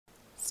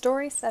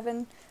Story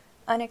 7,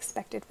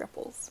 Unexpected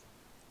Ripples.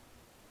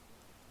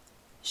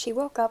 She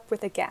woke up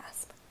with a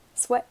gasp.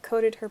 Sweat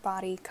coated her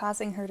body,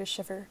 causing her to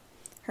shiver.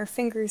 Her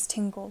fingers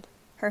tingled.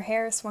 Her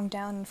hair swung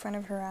down in front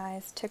of her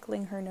eyes,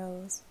 tickling her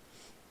nose.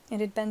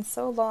 It had been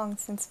so long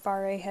since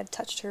Vare had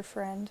touched her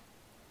friend.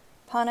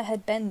 Pana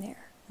had been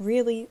there,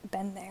 really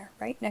been there,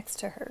 right next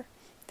to her.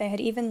 They had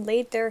even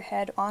laid their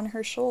head on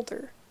her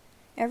shoulder.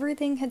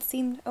 Everything had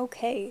seemed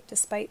okay,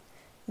 despite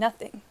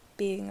nothing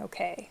being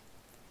okay.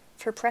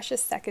 For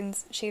precious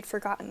seconds, she had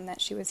forgotten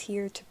that she was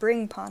here to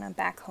bring Pana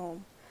back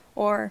home,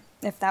 or,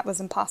 if that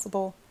was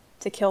impossible,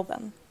 to kill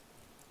them.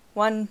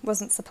 One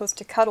wasn't supposed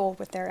to cuddle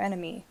with their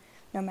enemy,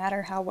 no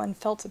matter how one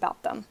felt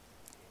about them.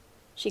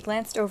 She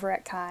glanced over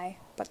at Kai,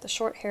 but the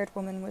short-haired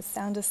woman was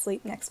sound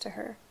asleep next to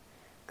her.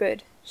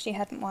 Good, she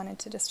hadn't wanted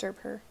to disturb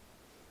her.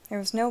 There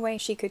was no way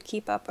she could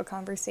keep up a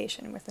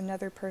conversation with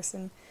another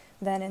person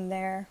then and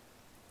there.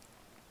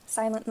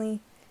 Silently,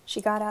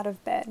 she got out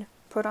of bed,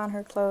 put on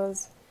her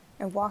clothes,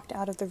 and walked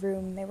out of the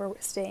room they were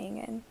staying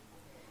in.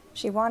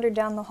 She wandered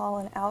down the hall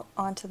and out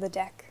onto the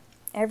deck.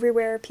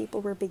 Everywhere people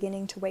were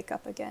beginning to wake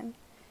up again.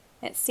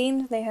 It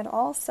seemed they had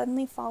all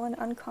suddenly fallen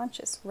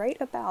unconscious right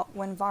about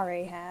when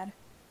Vare had.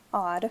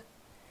 Odd.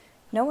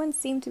 No one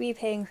seemed to be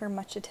paying her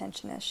much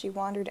attention as she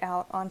wandered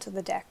out onto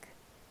the deck.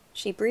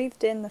 She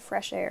breathed in the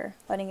fresh air,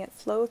 letting it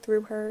flow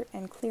through her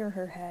and clear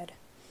her head.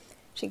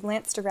 She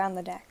glanced around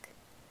the deck.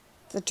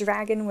 The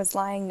dragon was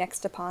lying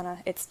next to Pana,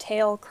 its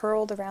tail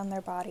curled around their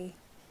body.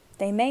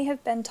 They may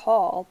have been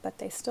tall, but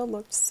they still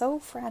looked so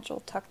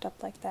fragile tucked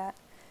up like that,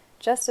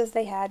 just as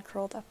they had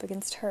curled up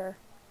against her.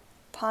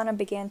 Pana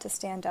began to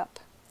stand up.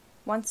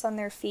 Once on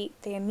their feet,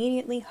 they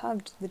immediately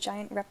hugged the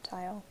giant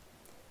reptile.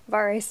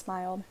 Vare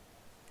smiled.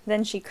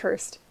 Then she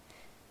cursed.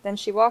 Then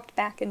she walked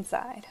back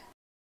inside.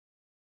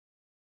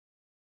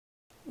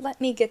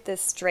 Let me get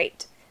this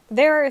straight.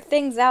 There are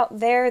things out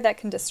there that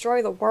can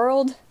destroy the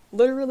world,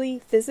 literally,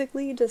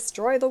 physically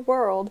destroy the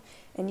world,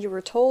 and you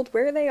were told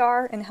where they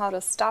are and how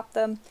to stop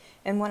them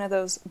in one of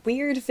those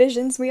weird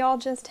visions we all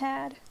just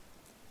had?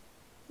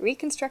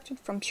 Reconstructed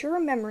from pure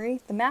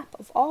memory, the map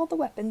of all the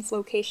weapons'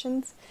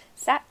 locations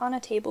sat on a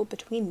table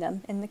between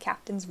them in the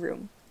captain's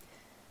room.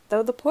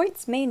 Though the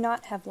points may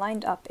not have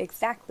lined up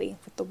exactly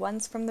with the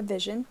ones from the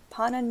vision,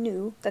 Pana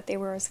knew that they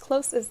were as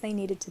close as they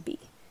needed to be.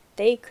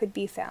 They could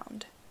be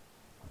found.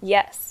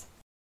 Yes.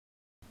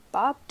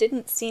 Bob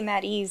didn't seem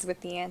at ease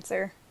with the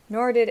answer,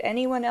 nor did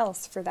anyone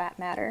else for that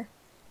matter.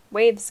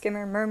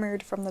 Waveskimmer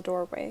murmured from the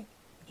doorway.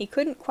 He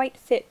couldn't quite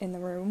fit in the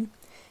room,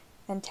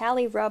 and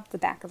Tally rubbed the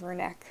back of her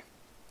neck.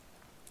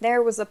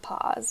 There was a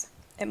pause.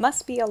 It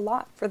must be a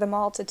lot for them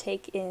all to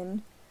take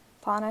in.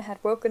 Pana had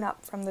woken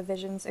up from the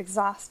visions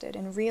exhausted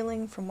and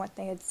reeling from what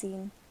they had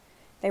seen.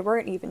 They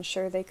weren't even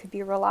sure they could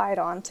be relied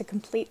on to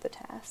complete the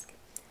task.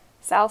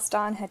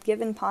 Salston had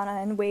given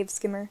Pana and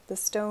Waveskimmer the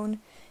stone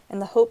in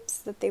the hopes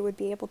that they would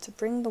be able to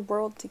bring the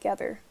world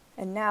together,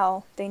 and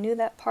now they knew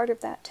that part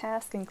of that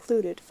task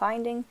included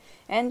finding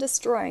and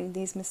destroying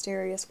these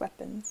mysterious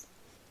weapons.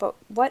 But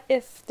what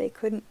if they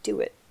couldn't do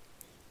it?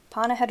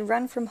 Pana had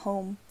run from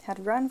home,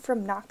 had run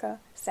from Naka,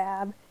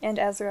 Sab, and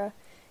Ezra,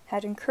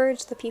 had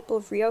encouraged the people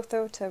of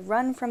Ryotho to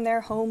run from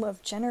their home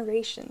of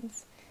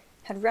generations,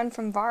 had run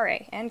from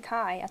Vare and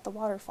Kai at the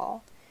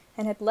waterfall,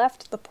 and had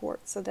left the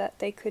port so that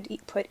they could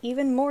put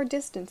even more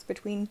distance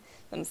between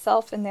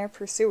themselves and their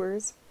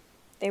pursuers.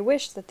 They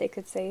wished that they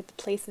could say the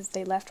places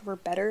they left were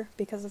better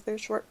because of their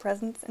short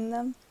presence in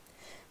them,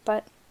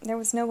 but there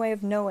was no way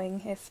of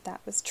knowing if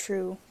that was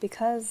true,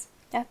 because,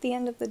 at the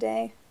end of the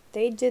day,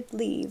 they did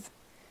leave.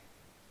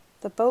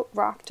 The boat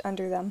rocked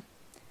under them.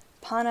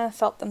 Pana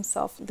felt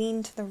themselves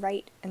lean to the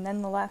right and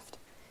then the left.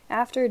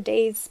 After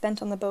days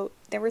spent on the boat,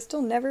 they were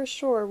still never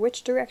sure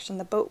which direction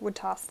the boat would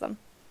toss them.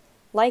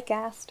 Like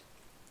asked,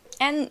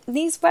 "And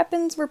these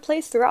weapons were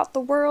placed throughout the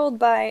world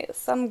by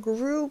some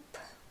group,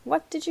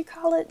 what did you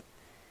call it?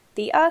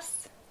 The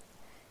Us?"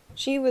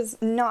 She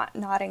was not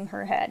nodding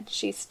her head.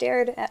 She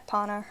stared at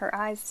Pana, her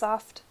eyes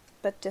soft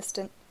but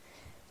distant.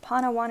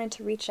 Pana wanted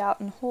to reach out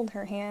and hold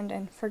her hand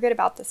and forget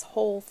about this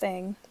whole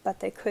thing, but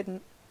they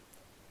couldn't.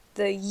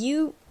 The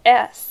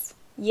U.S.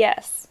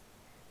 Yes.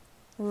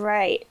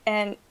 Right,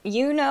 and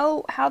you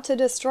know how to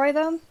destroy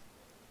them?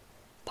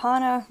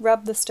 Pana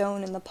rubbed the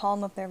stone in the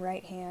palm of their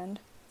right hand.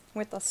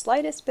 With the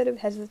slightest bit of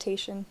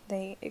hesitation,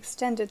 they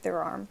extended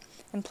their arm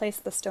and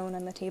placed the stone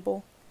on the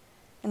table.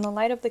 In the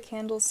light of the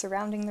candles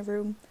surrounding the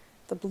room,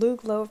 the blue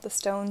glow of the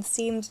stone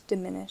seemed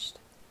diminished.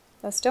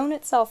 The stone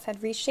itself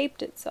had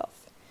reshaped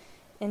itself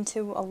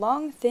into a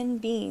long, thin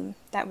beam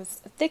that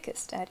was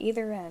thickest at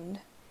either end.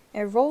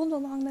 It rolled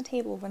along the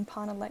table when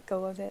Pana let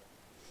go of it.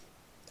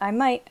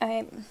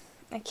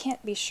 I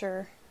can't be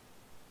sure.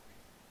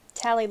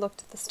 Tally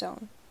looked at the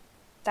stone.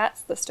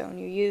 That's the stone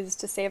you used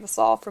to save us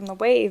all from the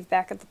wave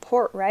back at the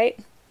port, right?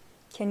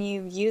 Can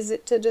you use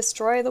it to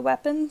destroy the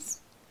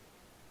weapons?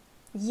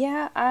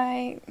 Yeah,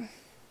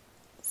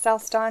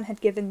 Salston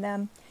had given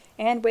them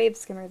and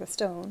Waveskimmer the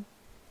stone.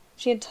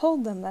 She had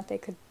told them that they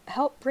could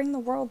help bring the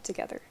world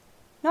together.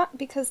 not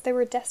because they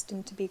were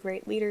destined to be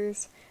great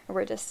leaders, or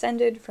were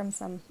descended from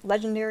some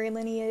legendary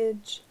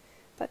lineage,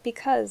 but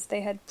because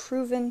they had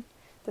proven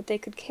that they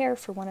could care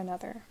for one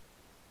another.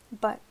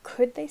 But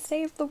could they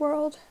save the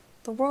world?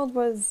 The world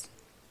was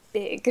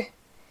big.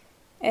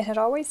 It had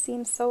always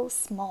seemed so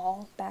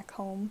small back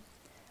home.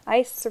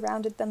 Ice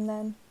surrounded them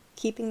then,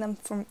 keeping them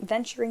from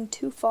venturing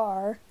too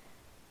far.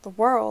 The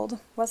world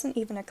wasn't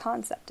even a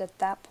concept at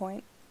that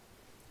point.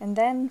 And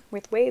then,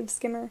 with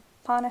Waveskimmer,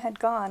 Pana had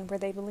gone where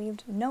they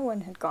believed no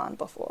one had gone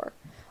before,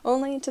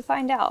 only to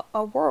find out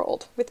a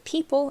world with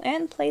people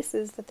and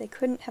places that they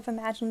couldn't have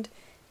imagined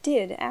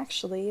did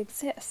actually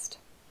exist.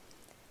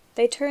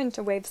 They turned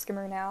to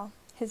Waveskimmer now.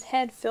 His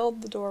head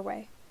filled the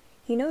doorway.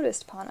 He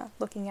noticed Pana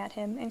looking at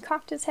him and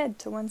cocked his head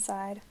to one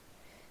side.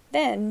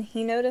 Then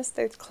he noticed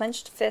their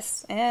clenched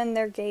fists and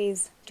their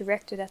gaze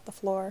directed at the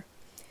floor.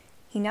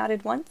 He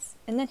nodded once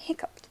and then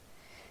hiccuped,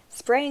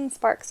 spraying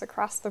sparks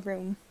across the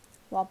room.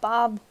 While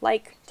Bob,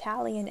 Like,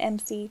 Tally, and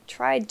MC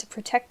tried to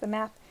protect the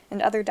map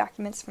and other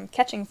documents from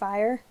catching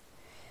fire,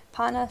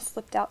 Pana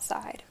slipped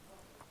outside.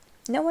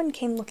 No one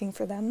came looking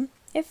for them.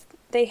 If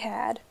they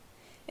had,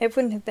 it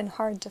wouldn't have been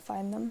hard to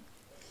find them.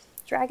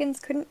 Dragons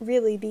couldn't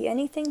really be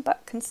anything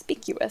but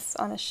conspicuous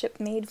on a ship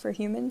made for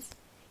humans,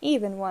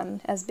 even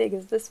one as big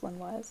as this one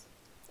was.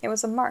 It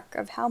was a mark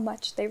of how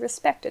much they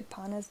respected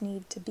Pana's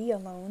need to be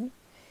alone,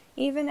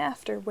 even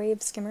after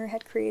Waveskimmer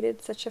had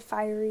created such a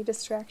fiery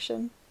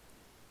distraction.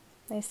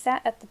 They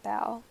sat at the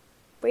bow.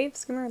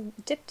 Waveskimmer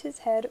dipped his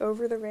head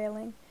over the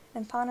railing,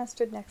 and Pana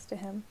stood next to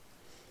him.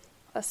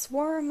 A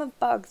swarm of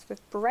bugs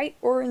with bright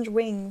orange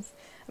wings,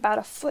 about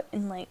a foot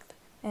in length,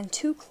 and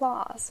 2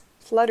 claws,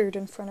 fluttered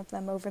in front of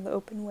them over the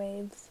open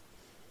waves.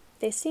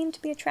 They seemed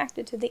to be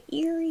attracted to the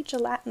eerie,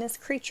 gelatinous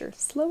creature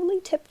slowly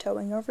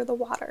tiptoeing over the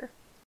water.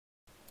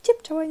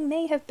 Tiptoeing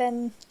may have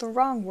been the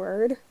wrong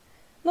word.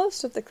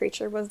 Most of the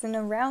creature was in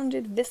a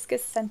rounded,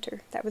 viscous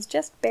center that was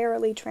just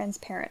barely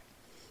transparent.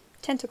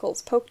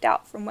 Tentacles poked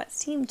out from what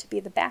seemed to be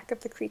the back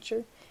of the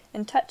creature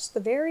and touched the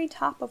very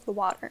top of the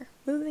water,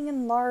 moving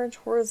in large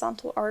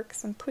horizontal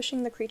arcs and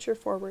pushing the creature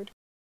forward.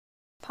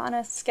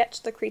 Pana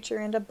sketched the creature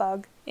and a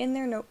bug in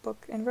their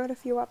notebook and wrote a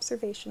few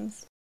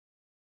observations.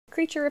 The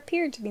creature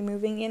appeared to be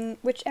moving in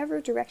whichever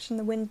direction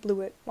the wind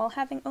blew it, while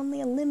having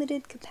only a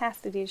limited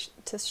capacity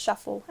to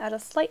shuffle at a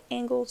slight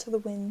angle to the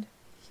wind.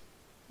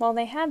 While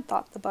they had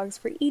thought the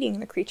bugs were eating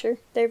the creature,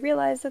 they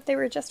realized that they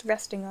were just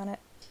resting on it.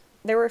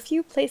 There were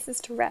few places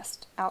to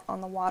rest out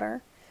on the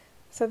water,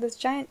 so this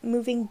giant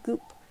moving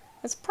goop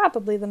was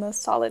probably the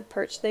most solid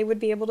perch they would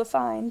be able to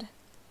find.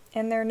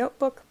 In their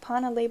notebook,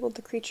 Pana labeled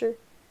the creature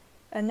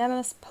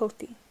Anemus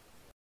Pothi.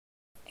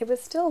 It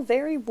was still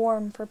very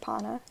warm for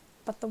Pana,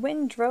 but the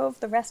wind drove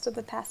the rest of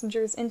the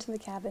passengers into the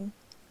cabin.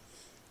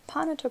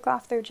 Pana took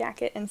off their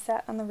jacket and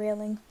sat on the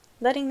railing,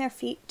 letting their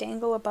feet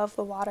dangle above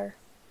the water.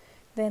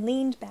 They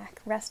leaned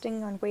back,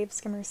 resting on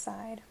Waveskimmer's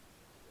side.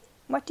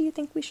 "What do you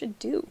think we should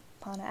do?"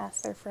 Pana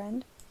asked their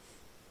friend.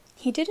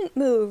 He didn't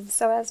move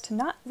so as to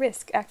not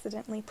risk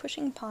accidentally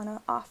pushing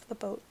Pana off the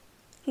boat.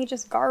 He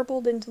just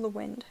garbled into the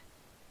wind.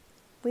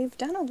 "We've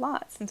done a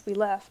lot since we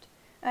left.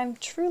 I'm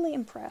truly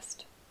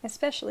impressed,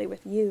 especially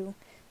with you,"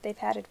 they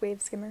patted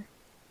Waveskimmer.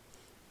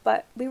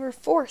 "But we were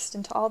forced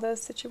into all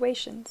those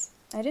situations.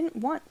 I didn't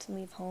want to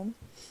leave home.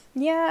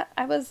 Yeah,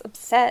 I was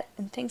upset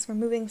and things were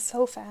moving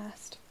so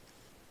fast.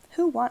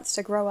 Who wants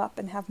to grow up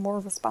and have more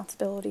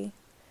responsibility?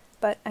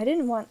 But I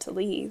didn't want to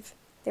leave.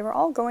 They were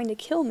all going to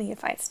kill me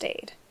if I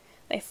stayed.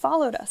 They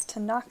followed us to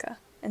Naka,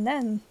 and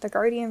then the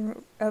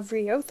Guardian of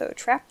Ryotho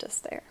trapped us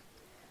there.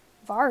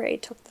 Vare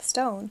took the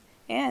stone,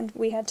 and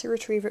we had to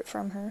retrieve it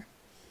from her.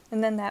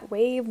 And then that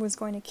wave was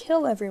going to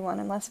kill everyone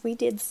unless we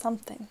did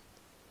something."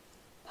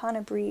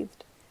 Pana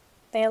breathed.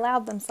 They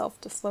allowed themselves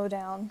to slow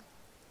down.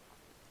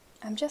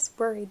 "I'm just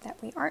worried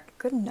that we aren't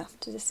good enough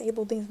to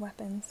disable these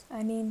weapons.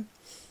 I mean,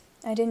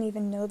 I didn't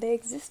even know they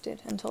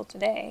existed until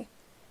today.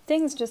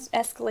 Things just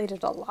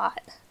escalated a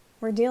lot.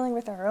 We're dealing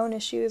with our own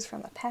issues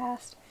from the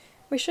past.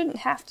 We shouldn't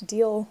have to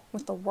deal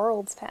with the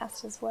world's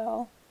past as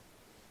well."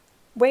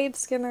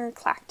 Waveskimmer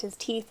clacked his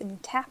teeth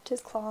and tapped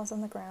his claws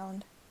on the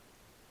ground.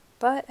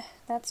 "But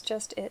that's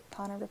just it,"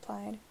 Pana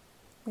replied.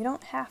 "We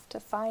don't have to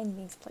find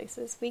these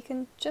places. We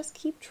can just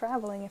keep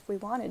traveling if we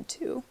wanted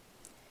to.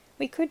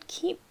 We could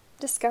keep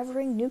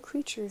discovering new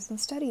creatures and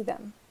study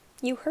them.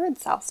 You heard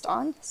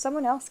Southston.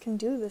 Someone else can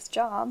do this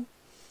job.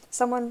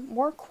 Someone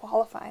more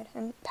qualified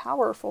and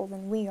powerful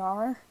than we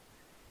are."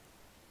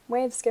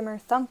 Waveskimmer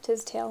thumped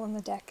his tail on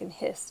the deck and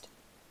hissed.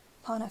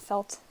 Pana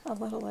felt a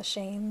little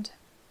ashamed.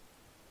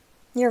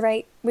 "You're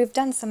right. We've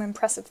done some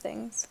impressive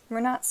things.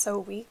 We're not so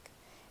weak.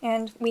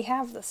 And we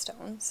have the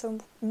stone, so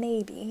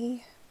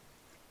maybe—"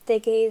 They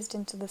gazed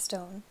into the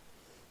stone.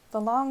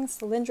 The long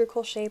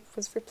cylindrical shape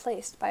was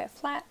replaced by a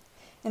flat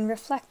and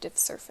reflective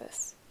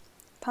surface.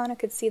 Pana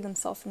could see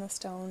themselves in the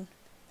stone,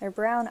 their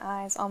brown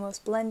eyes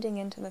almost blending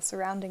into the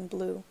surrounding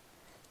blue.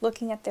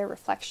 Looking at their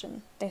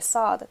reflection, they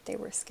saw that they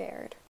were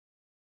scared.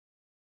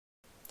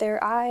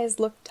 Their eyes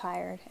looked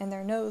tired, and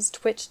their nose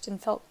twitched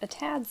and felt a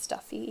tad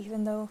stuffy,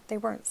 even though they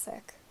weren't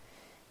sick.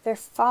 Their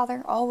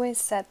father always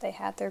said they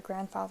had their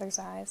grandfather's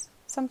eyes.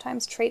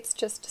 Sometimes traits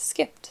just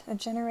skipped a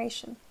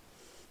generation.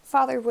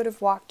 Father would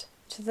have walked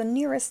to the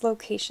nearest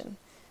location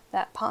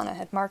that Pana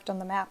had marked on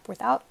the map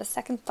without a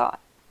second thought.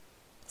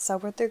 So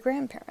would their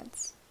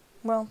grandparents.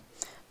 Well,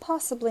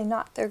 possibly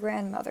not their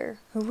grandmother,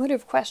 who would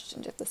have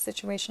questioned if the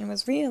situation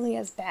was really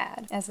as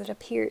bad as it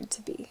appeared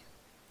to be.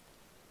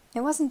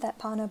 It wasn't that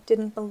Pana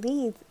didn't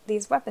believe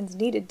these weapons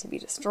needed to be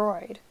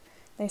destroyed.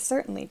 They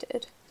certainly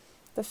did.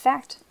 The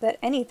fact that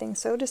anything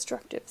so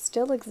destructive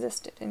still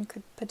existed and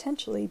could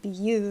potentially be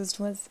used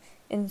was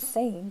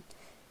insane.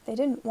 They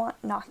didn't want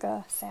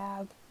Naka,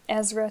 Sab,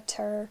 Ezra,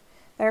 Tur,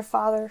 their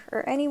father,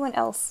 or anyone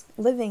else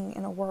living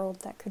in a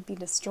world that could be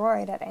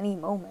destroyed at any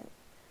moment.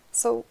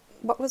 So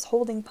what was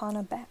holding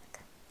Pana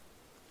back?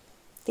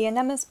 The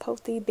Anemis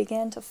Pothi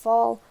began to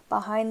fall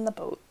behind the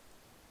boat.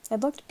 It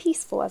looked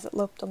peaceful as it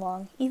loped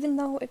along, even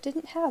though it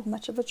didn't have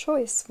much of a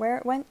choice where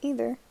it went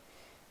either.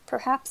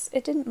 Perhaps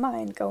it didn't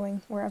mind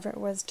going wherever it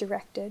was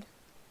directed.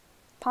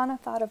 Pana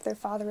thought of their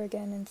father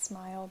again and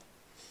smiled.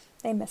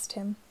 They missed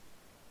him.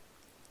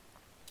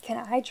 "Can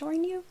I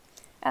join you?"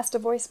 asked a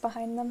voice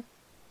behind them.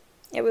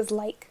 It was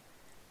Lyke.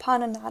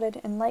 Pana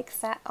nodded, and Lyke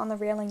sat on the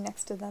railing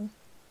next to them.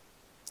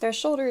 Their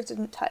shoulders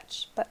didn't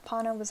touch, but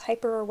Pana was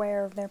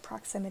hyper-aware of their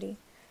proximity.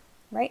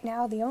 Right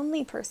now, the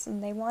only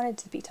person they wanted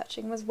to be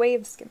touching was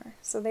Waveskimmer,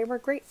 so they were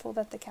grateful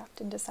that the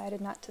captain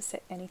decided not to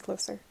sit any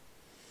closer.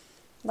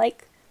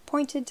 Lyke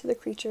pointed to the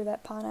creature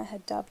that Pana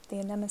had dubbed the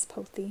Anemis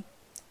Pothi.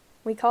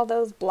 "We call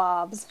those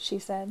blobs," she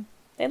said.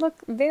 "They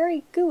look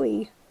very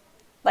gooey,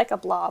 like a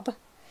blob."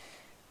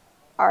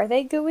 "Are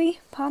they gooey?"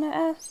 Pana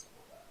asked.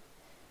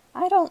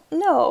 "I don't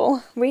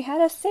know. We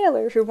had a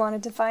sailor who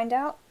wanted to find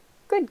out.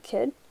 Good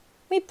kid.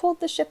 We pulled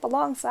the ship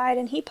alongside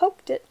and he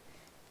poked it.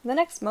 The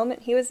next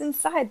moment he was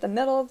inside the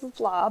middle of the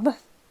blob.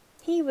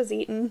 He was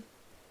eaten."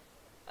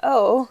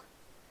 "Oh."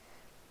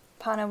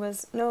 Pana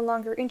was no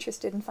longer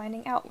interested in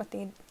finding out what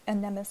the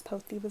Anemis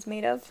Pothi was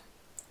made of.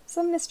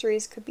 Some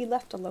mysteries could be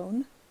left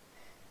alone.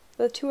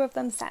 The two of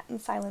them sat in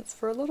silence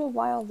for a little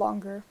while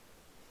longer.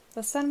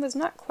 The sun was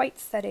not quite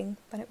setting,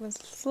 but it was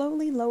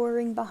slowly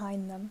lowering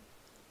behind them.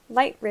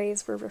 Light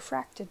rays were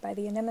refracted by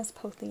the Anemis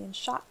Pothi and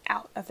shot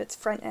out of its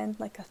front end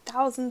like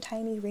 1,000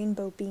 tiny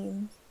rainbow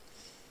beams.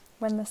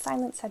 When the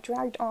silence had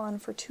dragged on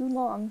for too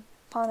long,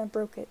 Pana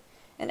broke it,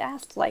 and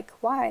asked Lyke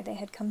why they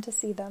had come to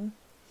see them.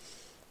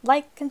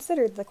 Lyke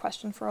considered the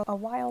question for a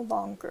while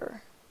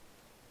longer.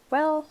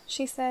 "Well,"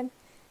 she said,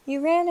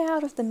 "you ran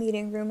out of the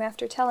meeting room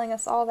after telling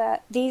us all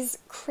that these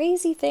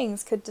crazy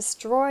things could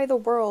destroy the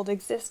world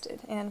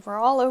existed, and were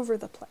all over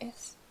the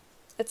place.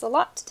 It's a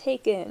lot to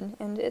take in,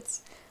 and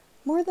it's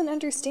more than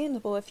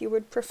understandable if you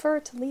would prefer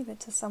to leave it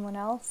to someone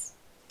else.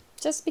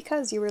 Just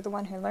because you were the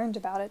one who learned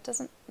about it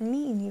doesn't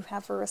mean you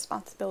have a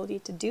responsibility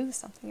to do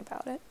something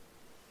about it."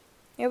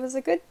 It was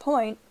a good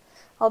point,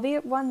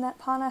 albeit one that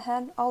Pana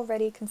had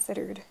already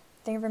considered.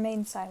 They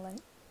remained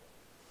silent.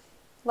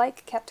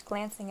 Lyke kept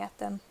glancing at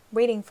them,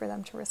 waiting for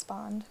them to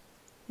respond.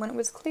 When it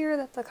was clear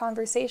that the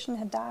conversation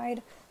had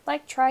died,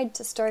 Lyke tried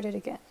to start it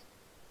again.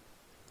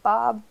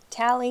 "Bob,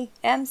 Tally,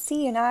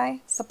 MC, and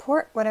I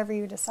support whatever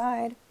you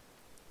decide.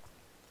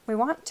 We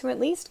want to at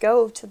least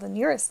go to the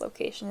nearest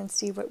location and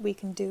see what we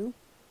can do.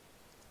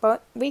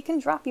 But we can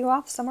drop you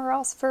off somewhere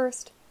else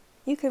first.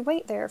 You could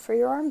wait there for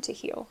your arm to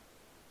heal."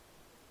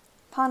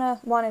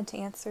 Pana wanted to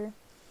answer.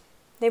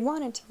 They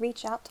wanted to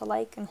reach out to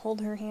Lyke and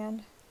hold her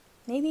hand.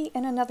 Maybe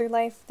in another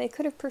life they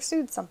could have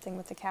pursued something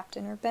with the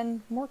captain or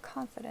been more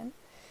confident.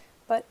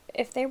 But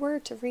if they were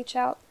to reach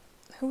out,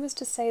 who was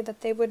to say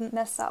that they wouldn't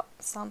mess up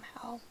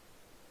somehow?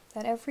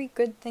 That every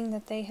good thing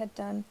that they had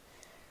done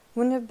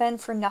wouldn't have been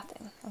for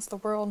nothing as the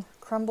world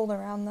crumbled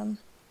around them,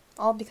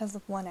 all because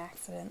of one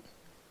accident.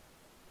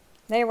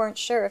 They weren't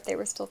sure if they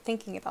were still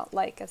thinking about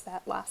Lyke as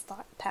that last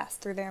thought passed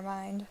through their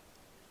mind.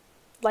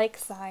 Lyke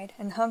sighed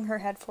and hung her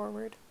head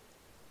forward.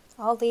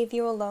 "I'll leave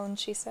you alone,"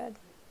 she said,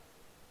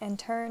 and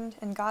turned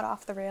and got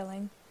off the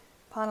railing.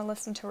 Pana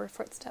listened to her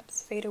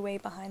footsteps fade away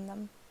behind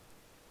them.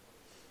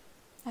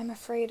 "I'm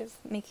afraid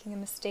of making a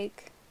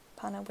mistake,"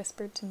 Pana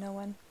whispered to no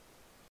one.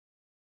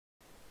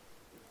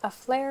 A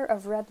flare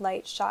of red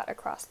light shot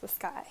across the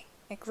sky.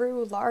 It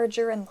grew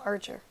larger and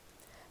larger.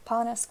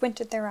 Pana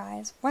squinted their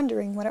eyes,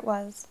 wondering what it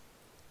was.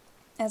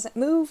 As it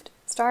moved,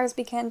 stars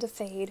began to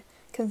fade,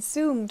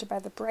 consumed by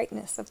the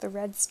brightness of the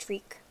red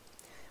streak.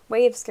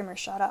 Waveskimmer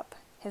shot up,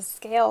 his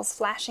scales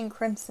flashing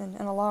crimson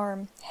in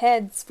alarm,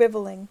 head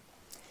swiveling.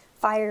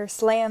 Fire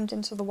slammed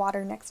into the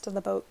water next to the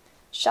boat,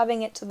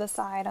 shoving it to the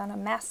side on a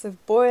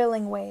massive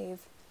boiling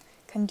wave.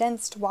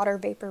 Condensed water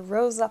vapor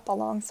rose up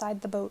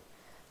alongside the boat,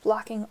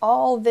 blocking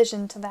all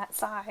vision to that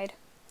side.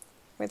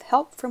 With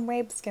help from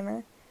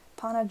Waveskimmer,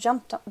 Pana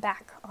jumped up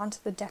back onto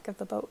the deck of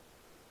the boat.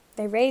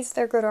 They raised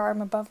their good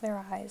arm above their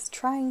eyes,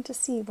 trying to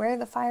see where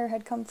the fire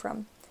had come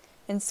from,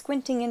 and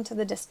squinting into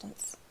the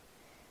distance.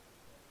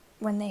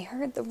 When they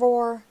heard the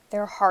roar,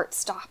 their hearts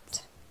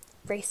stopped.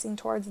 Racing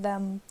towards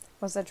them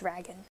was a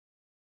dragon.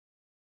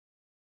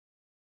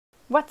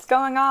 "What's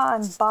going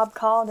on?" Bob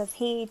called as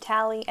he,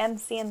 Tally,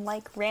 MC, and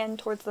Like ran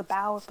towards the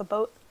bow of the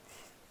boat.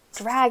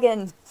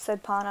 "Dragon,"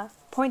 said Pana,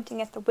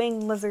 pointing at the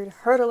winged lizard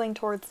hurtling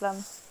towards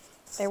them.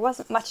 There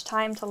wasn't much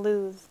time to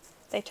lose.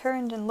 They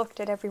turned and looked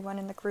at everyone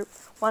in the group,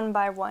 one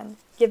by one,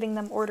 giving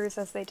them orders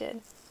as they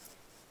did.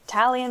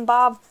 "Tally and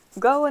Bob,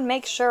 go and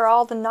make sure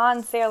all the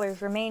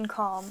non-sailors remain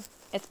calm.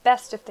 It's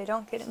best if they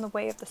don't get in the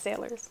way of the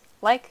sailors.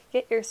 Like,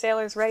 get your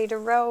sailors ready to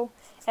row.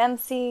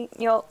 MC,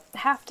 you'll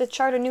have to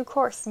chart a new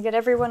course and get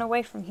everyone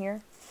away from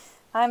here.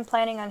 I'm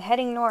planning on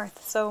heading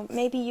north, so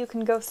maybe you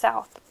can go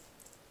south."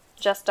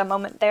 "Just a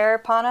moment there,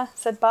 Pana,"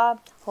 said Bob,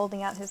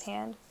 holding out his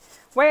hand.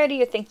 "Where do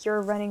you think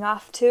you're running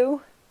off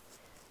to?"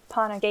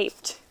 Pana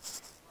gaped.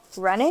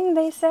 "Running?"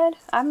 they said.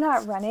 "I'm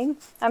not running.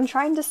 I'm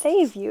trying to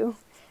save you.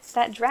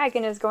 That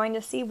dragon is going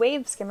to see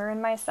Waveskimmer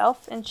and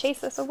myself and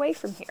chase us away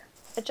from here.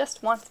 It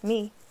just wants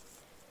me."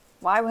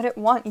 "Why would it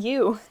want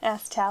you?"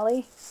 asked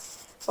Tally.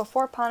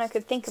 Before Pana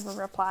could think of a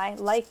reply,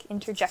 Like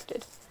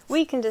interjected.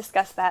 "We can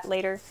discuss that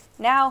later.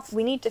 Now,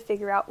 we need to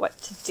figure out what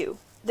to do.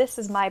 This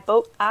is my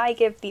boat. I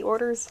give the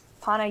orders.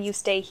 Pana, you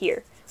stay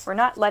here. We're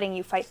not letting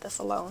you fight this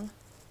alone."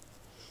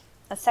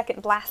 A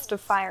second blast of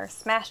fire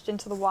smashed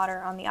into the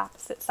water on the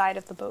opposite side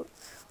of the boat,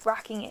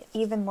 rocking it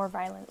even more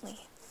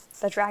violently.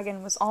 The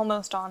dragon was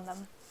almost on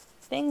them.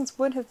 Things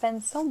would have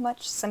been so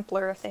much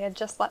simpler if they had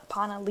just let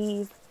Pana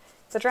leave.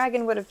 The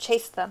dragon would have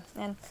chased them,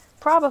 and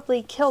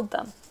probably killed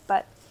them,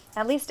 but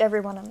at least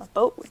everyone on the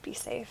boat would be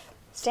safe.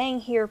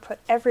 Staying here put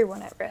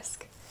everyone at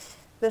risk.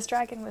 This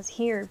dragon was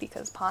here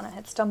because Pana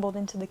had stumbled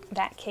into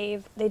that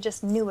cave. They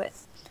just knew it.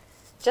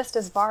 Just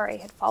as Vare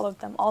had followed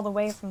them all the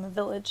way from the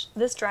village,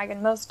 this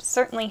dragon most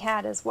certainly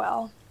had as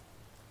well.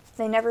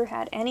 They never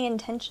had any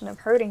intention of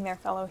hurting their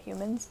fellow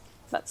humans,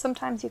 but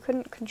sometimes you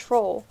couldn't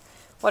control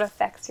what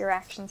effects your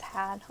actions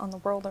had on the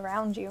world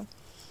around you.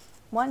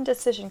 One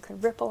decision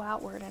could ripple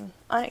outward in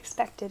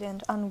unexpected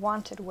and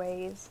unwanted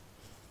ways.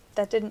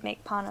 That didn't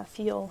make Pana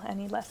feel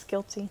any less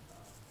guilty.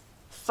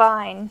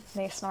 "Fine,"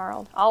 they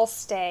snarled. "I'll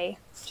stay.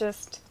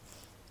 Just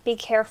be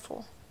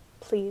careful,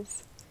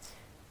 please."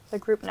 The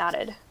group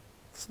nodded.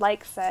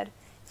 Like said,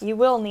 "You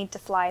will need to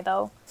fly,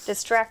 though.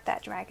 Distract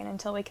that dragon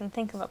until we can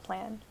think of a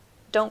plan.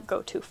 Don't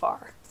go too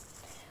far."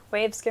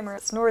 Waveskimmer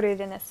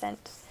snorted in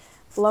assent,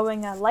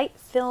 blowing a light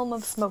film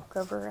of smoke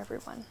over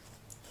everyone.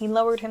 He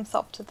lowered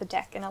himself to the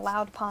deck and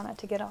allowed Pana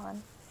to get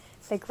on.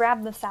 They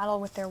grabbed the saddle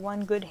with their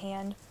one good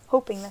hand,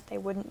 hoping that they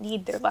wouldn't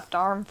need their left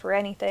arm for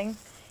anything.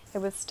 It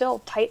was still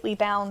tightly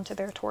bound to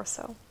their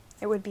torso.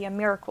 It would be a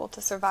miracle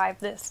to survive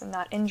this and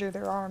not injure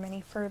their arm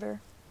any further.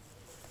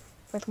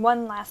 With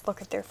one last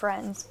look at their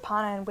friends,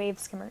 Pana and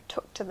Waveskimmer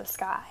took to the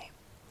sky.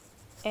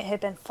 It had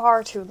been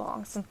far too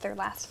long since their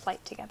last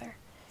flight together.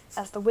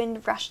 As the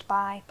wind rushed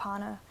by,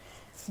 Pana,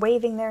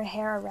 waving their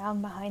hair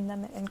around behind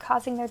them and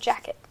causing their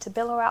jacket to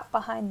billow out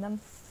behind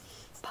them,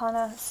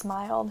 Pana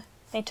smiled.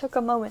 They took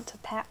a moment to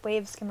pat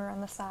Waveskimmer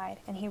on the side,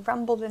 and he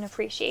rumbled in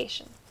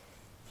appreciation.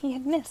 He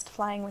had missed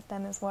flying with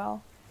them as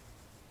well.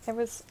 There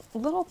was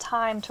little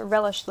time to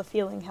relish the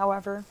feeling,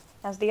 however,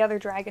 as the other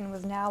dragon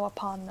was now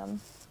upon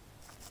them.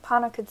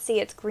 Pana could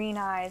see its green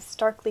eyes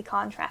starkly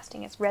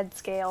contrasting its red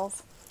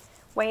scales.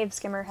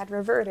 Waveskimmer had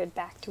reverted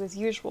back to his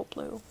usual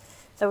blue,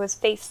 though his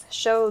face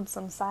showed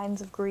some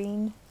signs of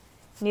green.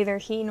 Neither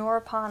he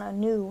nor Pana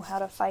knew how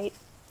to fight.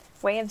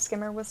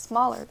 Waveskimmer was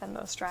smaller than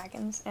most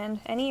dragons, and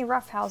any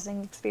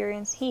roughhousing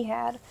experience he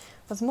had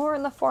was more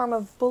in the form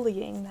of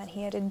bullying that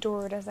he had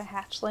endured as a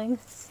hatchling.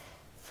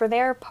 For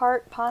their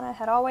part, Pana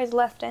had always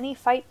left any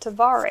fight to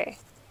Vare.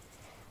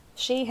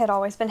 She had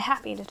always been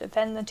happy to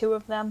defend the two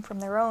of them from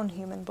their own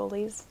human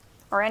bullies,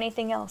 or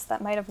anything else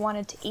that might have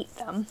wanted to eat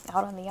them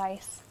out on the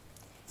ice.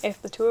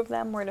 If the two of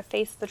them were to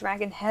face the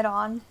dragon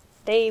head-on,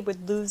 they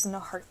would lose in a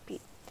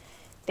heartbeat.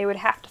 They would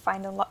have to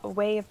find a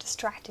way of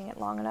distracting it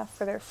long enough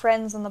for their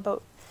friends on the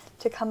boat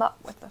to come up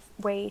with a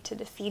way to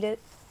defeat it.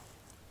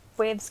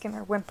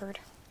 Waveskimmer whimpered,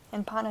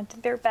 and Pana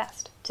did their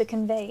best to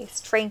convey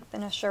strength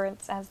and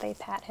assurance as they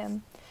pat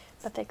him,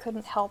 but they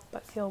couldn't help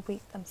but feel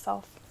weak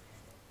themselves.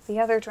 The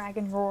other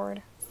dragon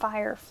roared,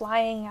 fire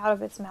flying out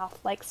of its mouth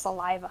like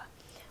saliva.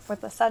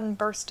 With a sudden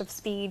burst of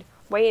speed,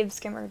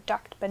 Waveskimmer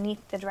ducked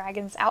beneath the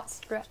dragon's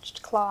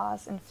outstretched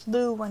claws and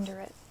flew under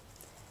it.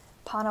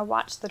 Pana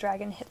watched the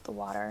dragon hit the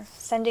water,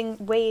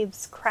 sending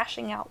waves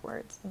crashing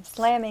outwards and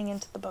slamming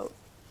into the boat.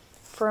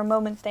 For a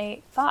moment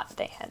they thought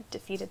they had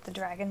defeated the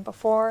dragon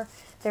before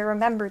they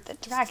remembered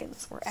that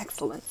dragons were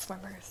excellent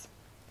swimmers.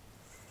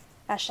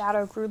 A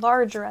shadow grew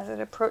larger as it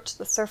approached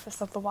the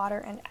surface of the water,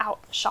 and out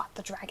shot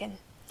the dragon.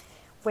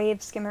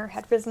 Waveskimmer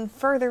had risen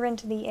further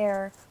into the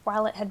air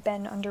while it had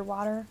been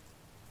underwater,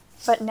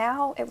 but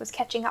now it was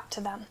catching up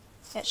to them.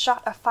 It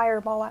shot a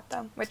fireball at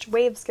them, which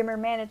Waveskimmer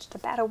managed to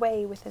bat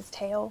away with his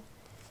tail.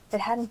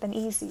 It hadn't been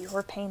easy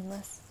or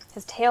painless.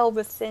 His tail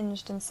was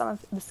singed and some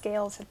of the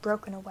scales had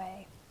broken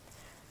away.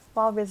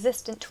 While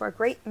resistant to a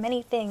great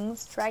many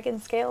things, dragon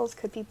scales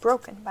could be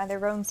broken by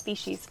their own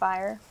species'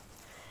 fire.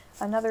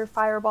 Another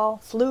fireball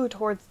flew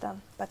towards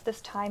them, but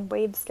this time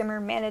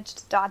Waveskimmer managed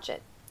to dodge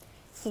it.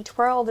 He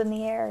twirled in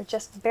the air,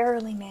 just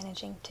barely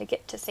managing to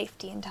get to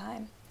safety in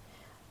time.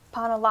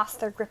 Pana lost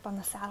their grip on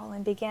the saddle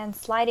and began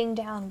sliding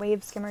down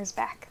Waveskimmer's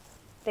back.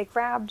 They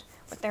grabbed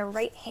with their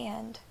right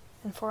hand,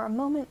 and for a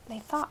moment they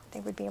thought they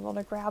would be able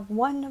to grab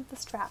one of the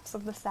straps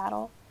of the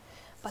saddle,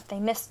 but they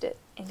missed it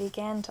and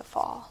began to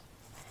fall.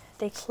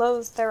 They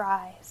closed their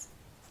eyes.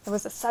 There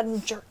was a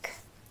sudden jerk.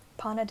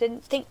 Pana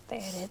didn't think they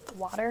had hit the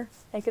water.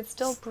 They could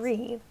still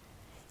breathe.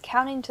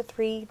 Counting to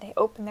 3, they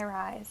opened their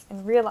eyes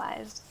and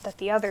realized that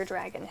the other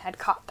dragon had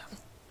caught them.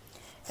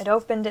 It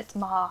opened its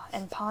maw,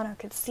 and Pana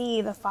could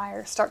see the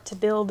fire start to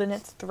build in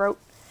its throat.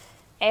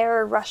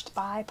 Air rushed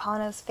by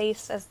Pana's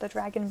face as the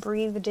dragon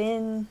breathed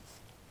in.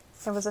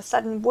 There was a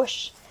sudden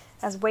whoosh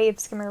as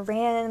Waveskimmer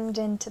rammed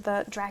into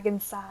the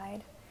dragon's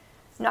side,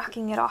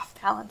 knocking it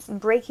off balance and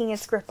breaking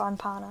its grip on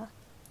Pana.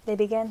 They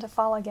began to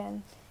fall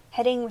again,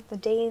 heading with the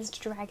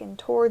dazed dragon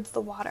towards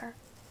the water.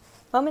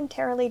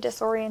 Momentarily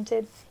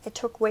disoriented, it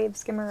took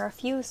Waveskimmer a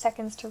few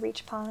seconds to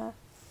reach Pana.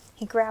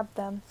 He grabbed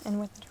them, and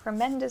with a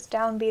tremendous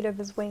downbeat of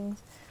his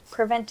wings,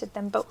 prevented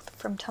them both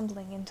from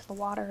tumbling into the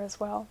water as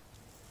well.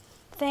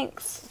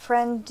 "Thanks,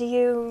 friend. Do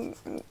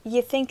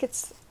you think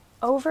it's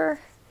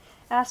over?"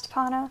 asked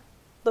Pana,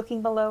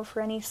 looking below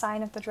for any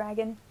sign of the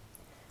dragon.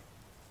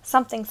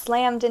 Something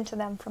slammed into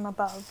them from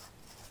above.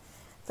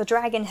 The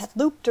dragon had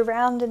looped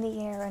around in the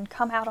air and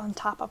come out on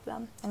top of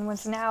them, and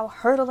was now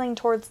hurtling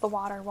towards the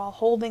water while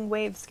holding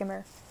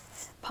Waveskimmer.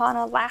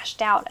 Pana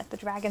lashed out at the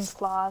dragon's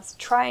claws,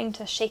 trying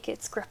to shake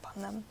its grip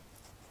on them.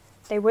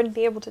 They wouldn't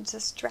be able to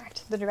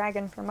distract the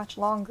dragon for much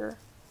longer.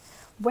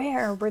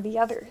 Where were the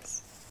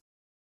others?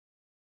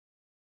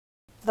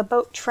 The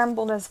boat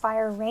trembled as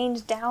fire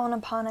rained down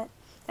upon it,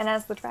 and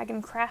as the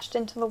dragon crashed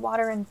into the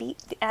water and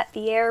beat at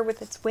the air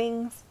with its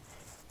wings,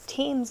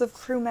 teams of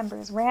crew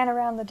members ran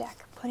around the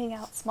deck, putting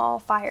out small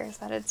fires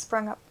that had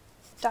sprung up,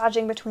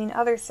 dodging between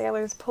other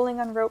sailors, pulling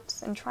on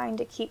ropes, and trying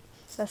to keep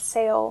the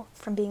sail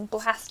from being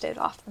blasted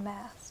off the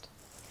mast.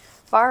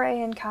 Vare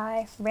and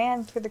Kai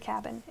ran through the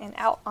cabin and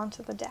out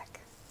onto the deck.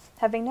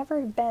 Having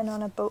never been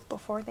on a boat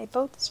before, they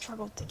both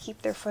struggled to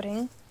keep their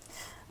footing.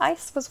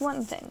 Ice was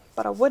one thing,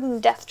 but a wooden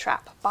death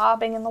trap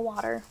bobbing in the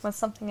water was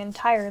something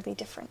entirely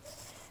different.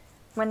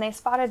 When they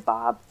spotted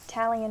Bob,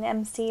 Tally, and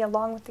MC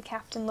along with the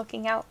captain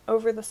looking out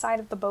over the side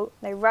of the boat,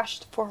 they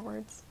rushed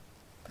forwards.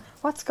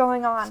 "What's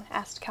going on?"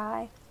 asked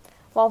Kai,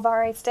 while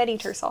Vare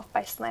steadied herself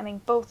by slamming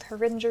both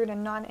her injured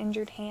and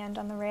non-injured hand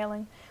on the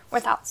railing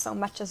without so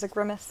much as a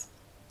grimace.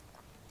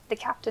 The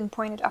captain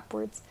pointed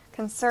upwards,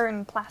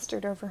 concern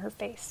plastered over her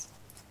face.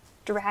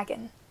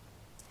 Dragon.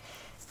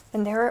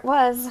 And there it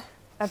was,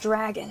 a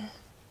dragon.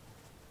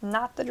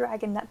 Not the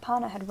dragon that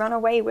Pana had run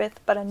away with,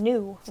 but a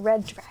new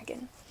red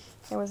dragon.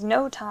 There was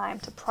no time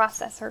to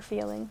process her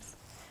feelings.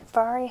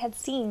 Vare had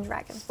seen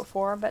dragons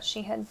before, but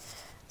she had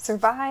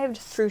survived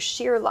through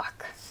sheer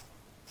luck.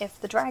 If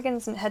the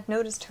dragons had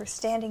noticed her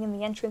standing in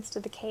the entrance to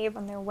the cave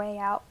on their way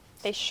out,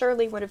 they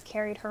surely would have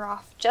carried her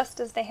off, just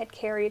as they had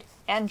carried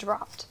and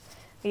dropped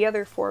the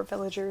other 4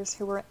 villagers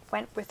who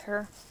went with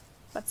her.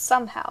 But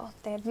somehow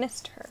they had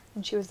missed her,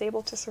 and she was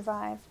able to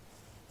survive.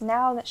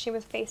 Now that she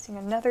was facing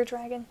another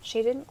dragon,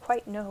 she didn't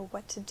quite know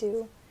what to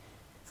do.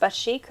 But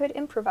she could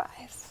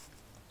improvise.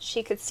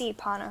 She could see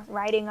Pana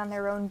riding on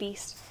their own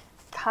beast.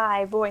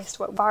 Kai voiced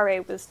what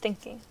Vare was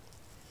thinking.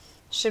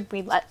 "Should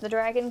we let the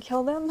dragon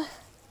kill them?"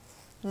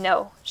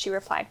 "No," she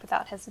replied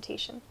without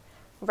hesitation.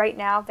 "Right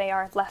now they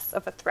are less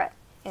of a threat,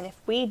 and if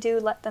we do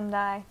let them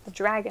die, the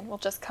dragon will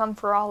just come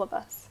for all of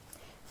us.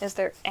 Is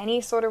there any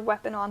sort of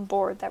weapon on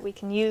board that we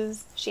can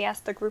use?" she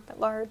asked the group at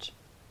large.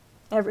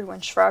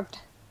 Everyone shrugged.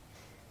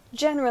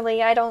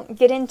 "Generally, I don't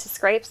get into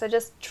scrapes, I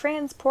just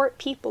transport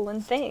people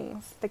and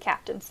things," the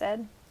captain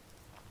said.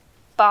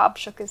 Bob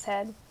shook his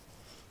head.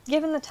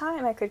 "Given the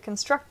time, I could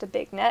construct a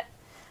big net,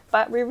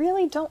 but we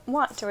really don't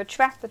want to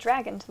attract the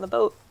dragon to the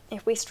boat.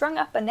 If we strung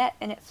up a net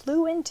and it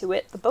flew into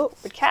it, the boat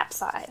would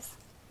capsize."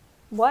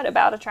 "What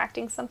about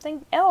attracting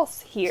something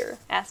else here?"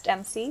 asked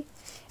MC.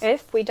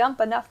 "If we dump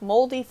enough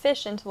moldy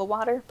fish into the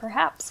water,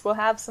 perhaps we'll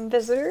have some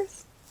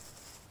visitors."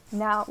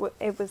 Now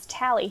it was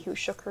Tally who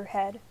shook her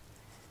head.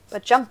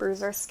 "But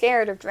jumpers are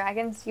scared of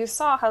dragons. You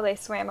saw how they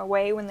swam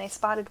away when they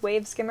spotted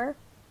Waveskimmer."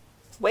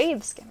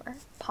 Waveskimmer?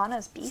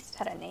 Pana's beast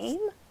had a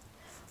name?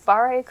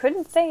 Vare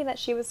couldn't say that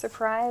she was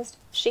surprised.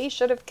 She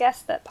should have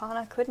guessed that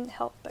Pana couldn't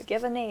help but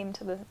give a name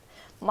to the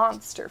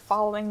monster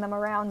following them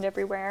around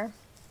everywhere.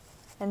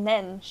 And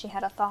then she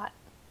had a thought.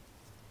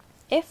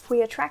 If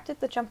we attracted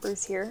the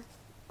jumpers here,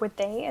 would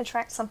they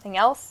attract something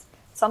else?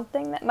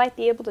 Something that might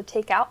be able to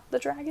take out the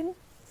dragon?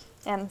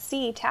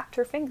 MC tapped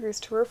her fingers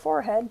to her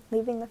forehead,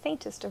 leaving the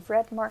faintest of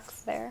red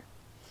marks there.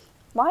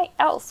 "Why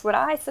else would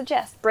I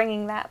suggest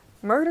bringing that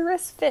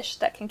murderous fish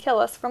that can kill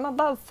us from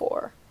above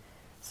for?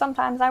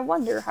 Sometimes I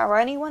wonder how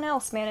anyone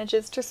else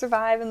manages to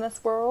survive in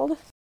this world."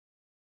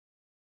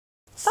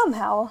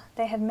 Somehow,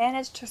 they had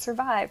managed to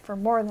survive for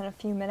more than a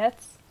few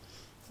minutes.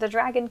 The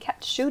dragon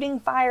kept shooting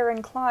fire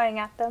and clawing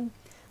at them,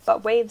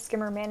 but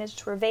Waveskimmer managed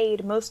to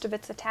evade most of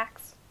its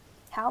attacks.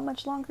 How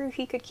much longer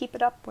he could keep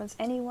it up was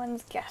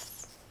anyone's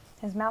guess.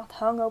 His mouth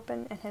hung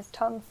open and his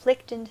tongue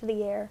flicked into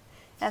the air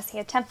as he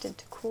attempted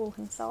to cool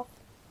himself.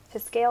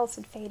 His scales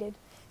had faded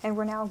and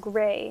were now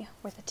gray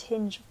with a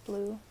tinge of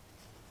blue.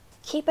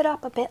 "Keep it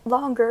up a bit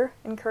longer,"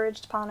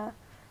 encouraged Pana,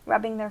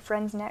 rubbing their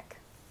friend's neck.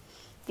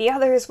 "The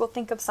others will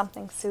think of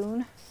something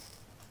soon.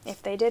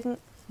 If they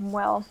didn't,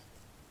 well,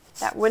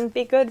 that wouldn't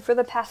be good for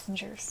the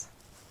passengers."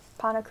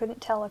 Pana couldn't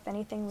tell if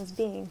anything was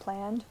being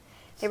planned.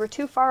 They were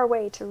too far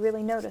away to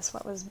really notice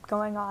what was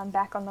going on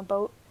back on the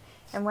boat,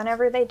 and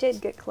whenever they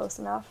did get close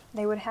enough,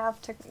 they would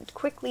have to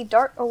quickly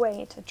dart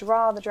away to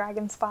draw the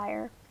dragon's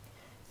fire.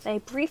 They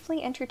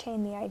briefly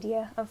entertained the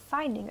idea of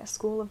finding a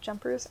school of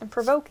jumpers and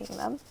provoking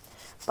them,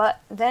 but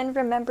then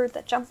remembered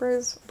that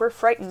jumpers were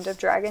frightened of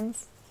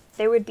dragons.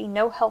 They would be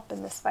no help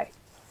in this fight.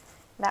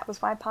 That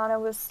was why Pana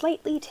was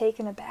slightly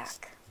taken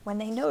aback when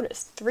they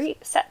noticed 3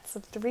 sets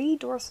of 3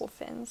 dorsal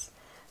fins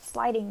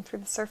sliding through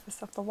the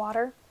surface of the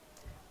water.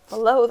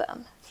 Below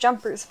them,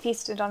 jumpers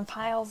feasted on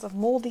piles of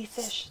moldy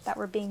fish that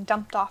were being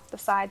dumped off the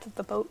sides of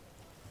the boat.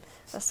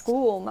 The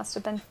school must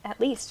have been at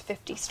least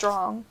 50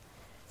 strong.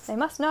 They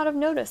must not have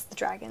noticed the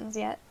dragons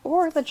yet,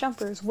 or the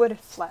jumpers would have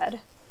fled.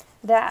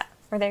 That,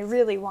 or they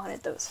really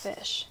wanted those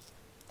fish.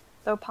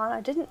 Though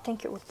Pana didn't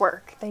think it would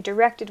work, they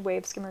directed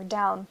Waveskimmer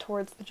down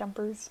towards the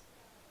jumpers.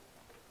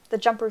 The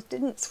jumpers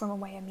didn't swim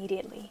away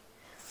immediately.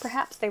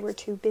 Perhaps they were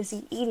too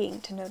busy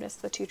eating to notice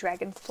the 2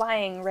 dragons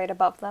flying right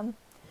above them.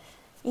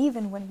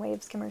 Even when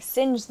Waveskimmer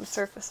singed the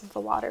surface of the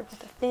water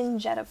with a thin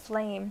jet of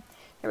flame,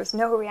 there was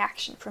no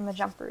reaction from the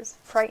jumpers,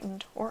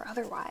 frightened or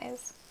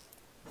otherwise.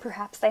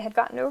 Perhaps they had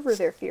gotten over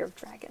their fear of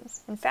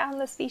dragons and found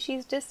the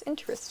species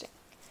disinteresting.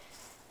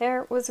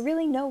 There was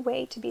really no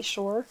way to be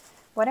sure.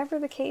 Whatever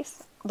the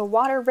case, the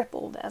water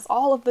rippled as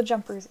all of the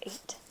jumpers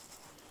ate.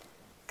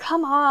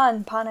 "Come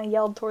on," Pana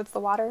yelled towards the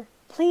water.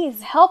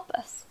 "Please help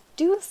us.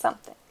 Do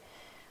something."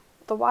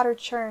 The water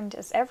churned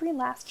as every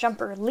last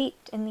jumper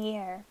leaped in the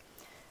air.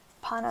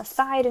 Pana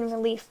sighed in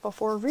relief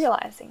before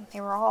realizing they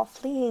were all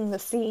fleeing the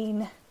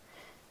scene.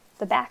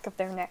 The back of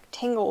their neck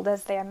tingled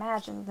as they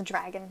imagined the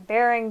dragon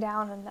bearing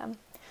down on them,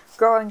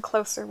 growing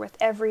closer with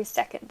every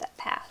second that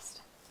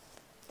passed.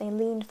 They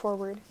leaned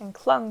forward and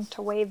clung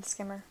to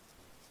Waveskimmer.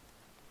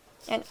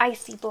 An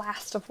icy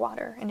blast of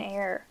water and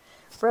air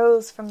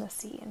rose from the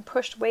sea and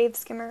pushed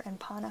Waveskimmer and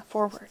Pana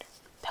forward,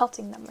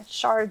 pelting them with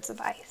shards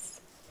of ice.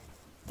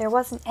 There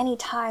wasn't any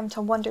time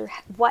to wonder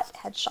what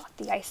had shot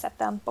the ice at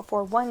them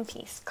before one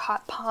piece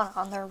caught Pana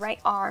on their right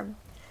arm,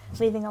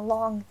 leaving a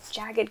long,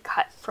 jagged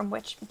cut from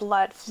which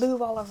blood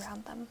flew all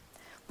around them.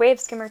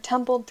 Waveskimmer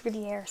tumbled through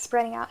the air,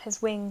 spreading out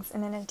his wings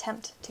in an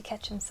attempt to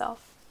catch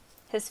himself.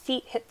 His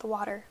feet hit the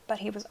water, but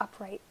he was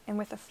upright, and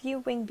with a few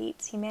wing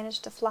beats he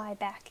managed to fly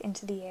back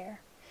into the air.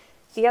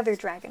 The other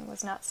dragon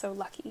was not so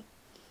lucky.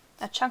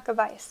 A chunk of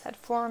ice had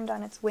formed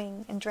on its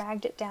wing and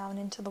dragged it down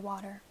into the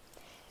water.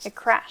 It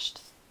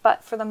crashed,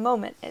 but for the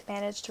moment it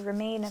managed to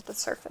remain at the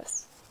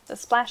surface. The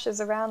splashes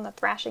around the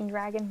thrashing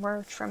dragon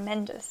were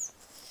tremendous.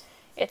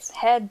 Its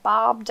head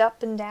bobbed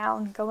up and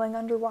down, going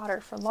underwater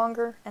for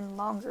longer and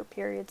longer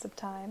periods of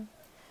time.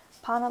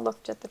 Pana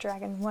looked at the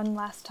dragon one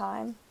last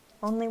time.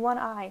 Only one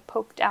eye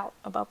poked out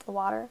above the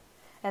water,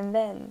 and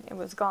then it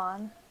was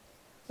gone.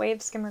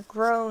 Waveskimmer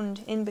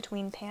groaned in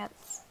between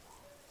pants.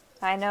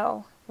 "I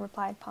know,"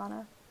 replied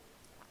Pana.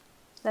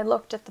 They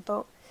looked at the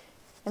boat,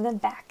 and then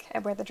back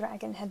at where the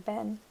dragon had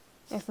been.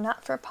 If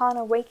not for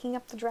Pana waking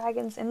up the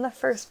dragons in the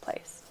first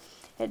place,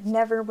 it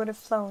never would have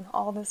flown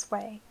all this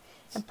way,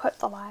 and put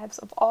the lives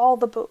of all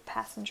the boat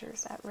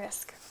passengers at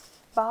risk.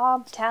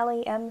 Bob,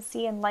 Tally,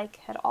 MC, and Like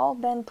had all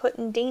been put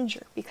in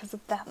danger because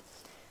of them.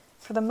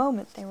 For the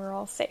moment they were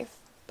all safe,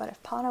 but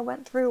if Pana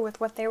went through with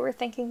what they were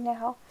thinking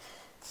now,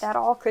 that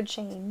all could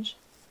change.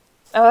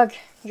 "Ugh,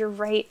 you're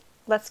right.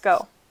 Let's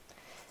go."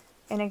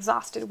 An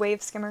exhausted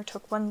Waveskimmer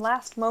took one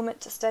last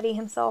moment to steady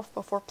himself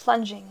before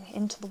plunging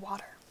into the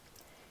water.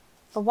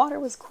 The water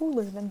was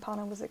cooler than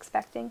Pana was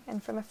expecting,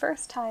 and for the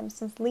first time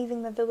since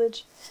leaving the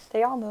village,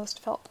 they almost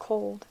felt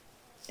cold.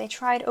 They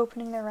tried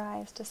opening their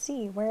eyes to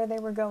see where they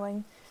were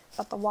going,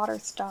 but the water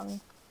stung.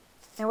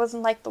 It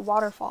wasn't like the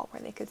waterfall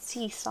where they could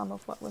see some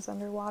of what was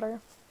underwater.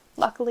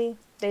 Luckily,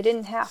 they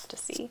didn't have to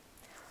see.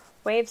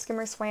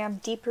 Waveskimmer swam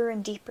deeper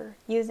and deeper,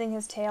 using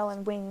his tail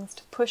and wings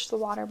to push the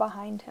water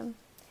behind him.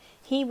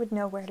 He would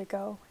know where to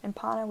go, and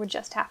Pana would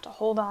just have to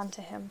hold on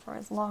to him for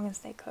as long as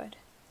they could.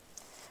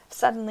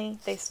 Suddenly,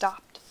 they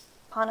stopped.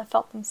 Pana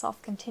felt themselves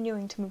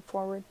continuing to move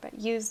forward, but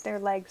used their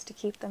legs to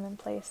keep them in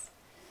place,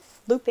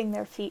 looping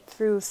their feet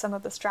through some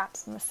of the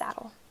straps in the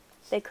saddle.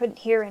 They couldn't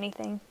hear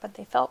anything, but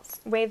they felt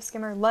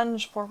Waveskimmer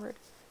lunge forward,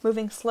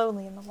 moving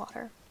slowly in the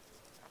water.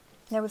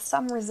 There was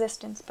some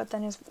resistance, but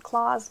then his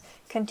claws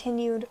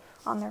continued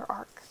on their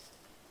arc.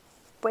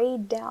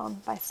 Weighed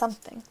down by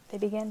something, they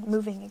began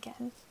moving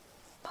again.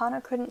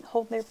 Pana couldn't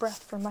hold their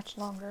breath for much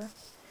longer.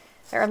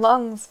 Their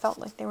lungs felt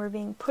like they were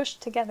being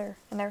pushed together,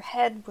 and their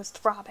head was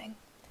throbbing.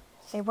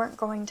 They weren't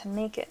going to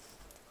make it.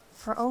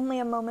 For only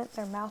a moment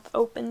their mouth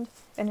opened,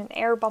 and an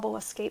air bubble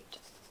escaped.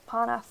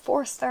 Pana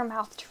forced their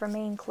mouth to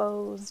remain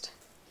closed.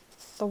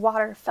 The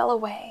water fell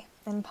away,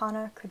 and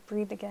Pana could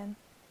breathe again.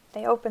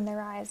 They opened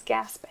their eyes,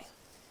 gasping.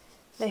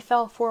 They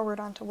fell forward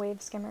onto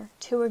Waveskimmer,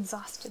 too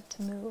exhausted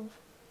to move.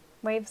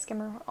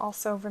 Waveskimmer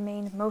also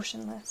remained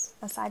motionless,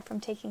 aside from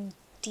taking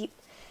deep,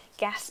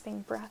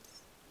 gasping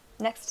breaths.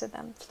 Next to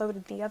them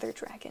floated the other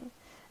dragon,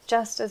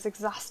 just as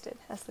exhausted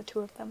as the two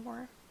of them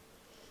were.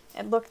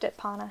 It looked at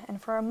Pana,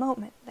 and for a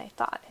moment they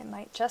thought it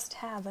might just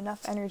have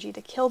enough energy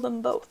to kill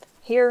them both,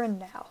 here and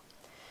now.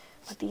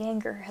 But the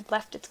anger had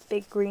left its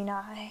big green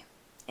eye.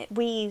 It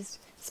wheezed,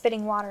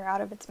 spitting water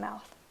out of its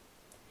mouth.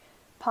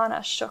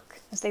 Pana shook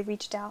as they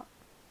reached out.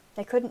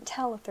 They couldn't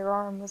tell if their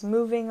arm was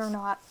moving or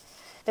not.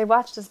 They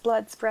watched as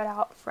blood spread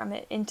out from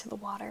it into the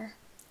water.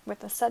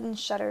 With a sudden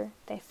shudder,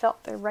 they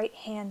felt their right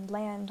hand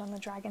land on the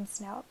dragon's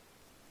snout.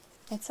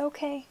 "It's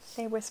okay,"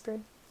 they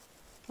whispered.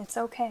 "It's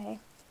okay."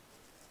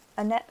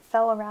 A net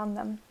fell around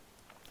them,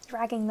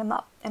 dragging them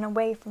up and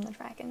away from the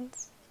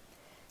dragons.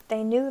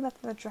 They knew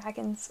that the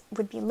dragons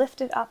would be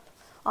lifted up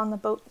on the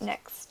boat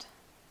next.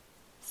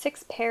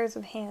 6 pairs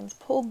of hands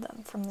pulled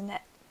them from the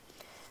net.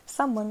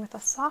 Someone with a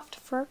soft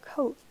fur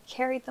coat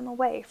carried them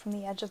away from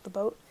the edge of the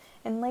boat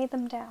and laid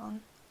them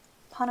down.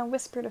 Pana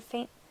whispered a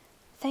faint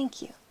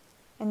 "thank you,"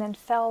 and then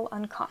fell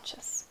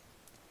unconscious.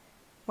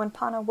 When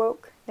Pana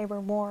woke, they were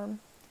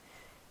warm.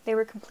 They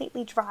were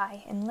completely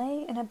dry and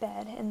lay in a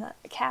bed in the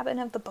cabin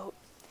of the boat.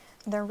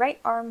 Their right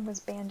arm was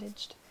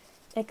bandaged.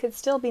 It could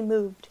still be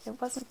moved. It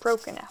wasn't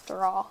broken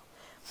after all,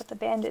 but the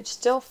bandage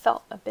still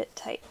felt a bit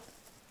tight.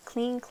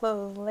 Clean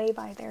clothes lay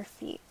by their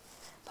feet.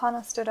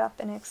 Pana stood up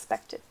and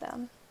inspected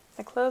them.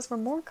 The clothes were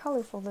more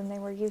colorful than they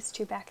were used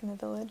to back in the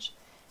village,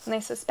 and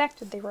they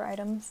suspected they were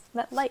items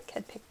that Lyke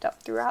had picked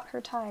up throughout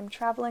her time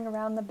traveling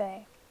around the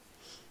bay.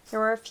 There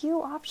were a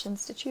few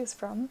options to choose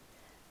from.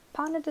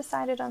 Pana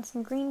decided on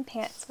some green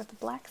pants with a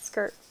black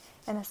skirt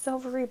and a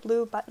silvery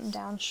blue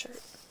button-down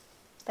shirt.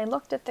 They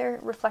looked at their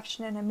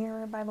reflection in a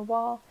mirror by the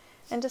wall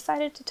and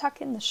decided to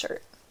tuck in the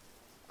shirt.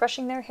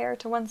 Brushing their hair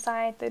to one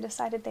side, they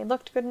decided they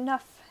looked good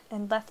enough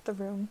and left the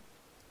room.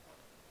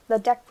 The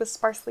deck was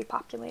sparsely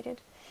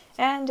populated,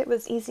 and it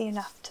was easy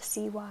enough to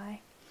see why.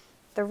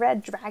 The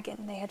red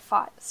dragon they had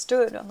fought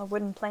stood on the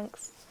wooden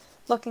planks,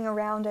 looking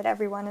around at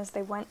everyone as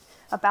they went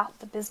about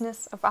the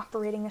business of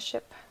operating a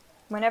ship.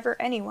 Whenever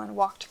anyone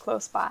walked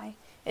close by,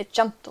 it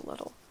jumped a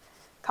little,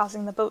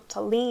 causing the boat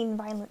to lean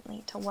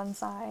violently to one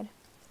side.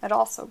 It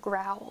also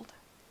growled.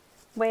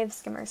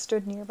 Waveskimmer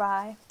stood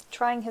nearby,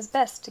 trying his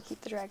best to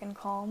keep the dragon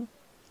calm.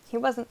 He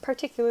wasn't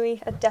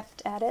particularly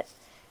adept at it.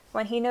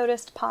 When he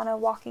noticed Pana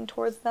walking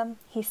towards them,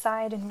 he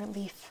sighed in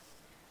relief.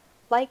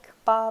 Lyke,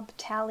 Bob,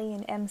 Tally,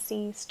 and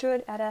MC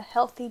stood at a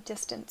healthy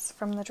distance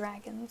from the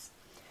dragons.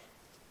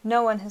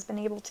 "No one has been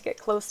able to get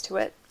close to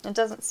it. It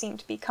doesn't seem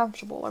to be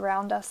comfortable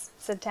around us,"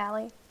 said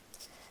Tally.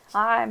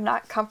 "I'm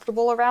not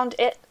comfortable around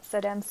it,"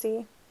 said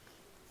MC.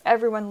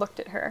 Everyone looked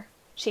at her.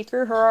 She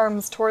threw her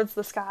arms towards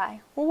the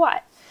sky.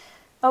 "What?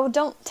 Oh,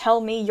 don't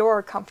tell me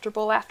you're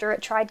comfortable after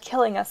it tried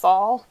killing us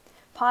all.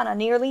 Pana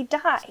nearly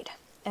died.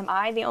 Am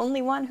I the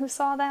only one who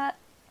saw that?"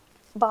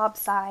 Bob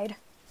sighed.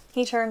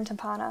 He turned to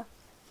Pana.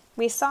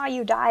 "We saw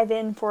you dive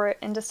in for it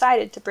and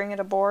decided to bring it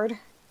aboard.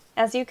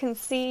 As you can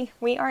see,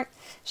 we aren't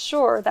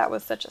sure that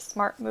was such a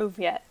smart move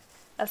yet.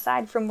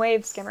 Aside from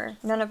Waveskimmer,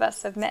 none of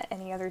us have met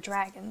any other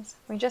dragons.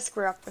 We just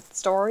grew up with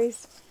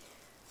stories.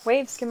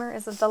 Waveskimmer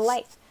is a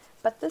delight,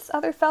 but this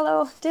other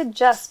fellow did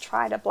just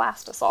try to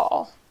blast us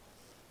all."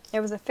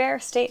 It was a fair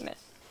statement.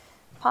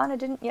 Pana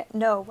didn't yet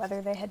know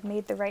whether they had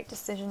made the right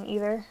decision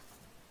either.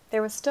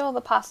 There was still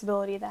the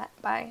possibility that,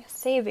 by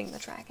saving the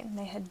dragon,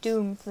 they had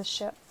doomed the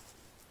ship.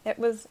 It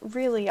was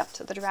really up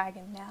to the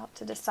dragon now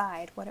to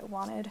decide what it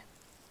wanted.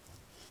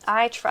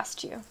 "I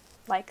trust you,"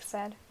 Lyke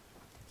said.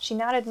 She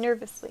nodded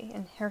nervously,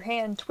 and her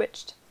hand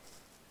twitched.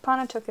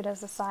 Pana took it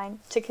as a sign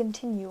to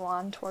continue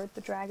on toward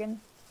the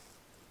dragon.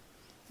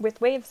 With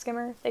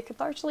Waveskimmer, they could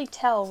largely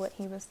tell what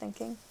he was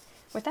thinking.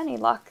 With any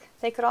luck,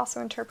 they could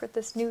also interpret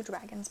this new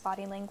dragon's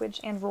body language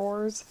and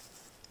roars.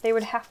 They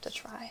would have to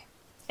try.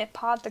 It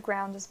pawed the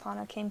ground as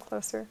Pana came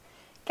closer,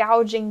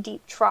 gouging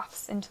deep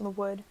troughs into the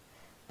wood,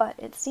 but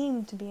it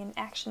seemed to be an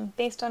action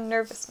based on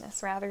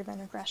nervousness rather than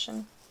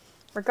aggression.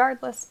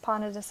 Regardless,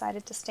 Pana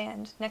decided to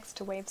stand next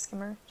to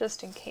Waveskimmer,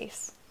 just in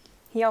case.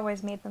 He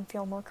always made them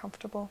feel more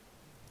comfortable.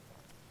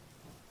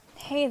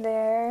 "Hey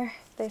there,"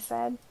 they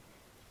said,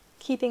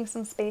 keeping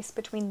some space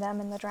between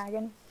them and the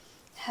dragon.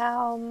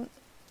 How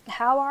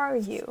are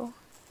you?"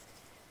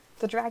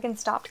 The dragon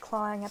stopped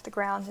clawing at the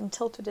ground and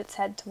tilted its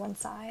head to one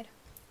side.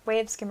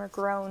 Waveskimmer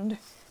groaned.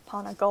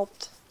 Pana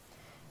gulped.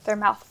 Their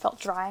mouth felt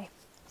dry.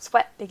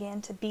 Sweat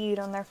began to bead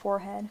on their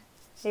forehead.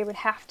 They would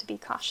have to be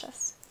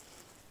cautious.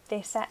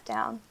 They sat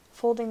down,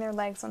 folding their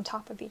legs on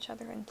top of each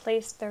other, and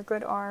placed their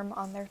good arm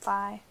on their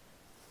thigh.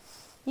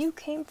 "You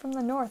came from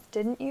the north,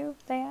 didn't you?"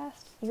 they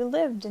asked. "You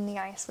lived in the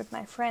ice with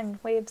my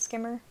friend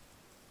Waveskimmer."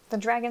 The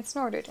dragon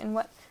snorted in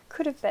what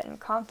could have been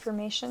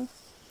confirmation.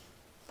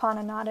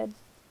 Pana nodded.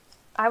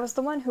 "I was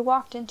the one who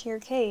walked into your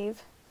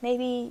cave.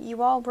 Maybe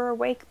you all were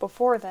awake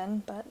before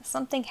then, but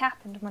something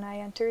happened when I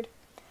entered.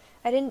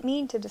 I didn't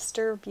mean to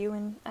disturb you,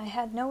 and I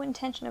had no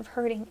intention of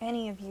hurting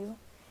any of you.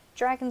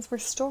 Dragons were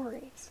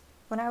stories.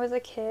 When I was a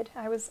kid,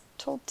 I was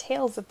told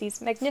tales of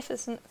these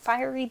magnificent,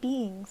 fiery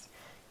beings,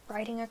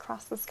 riding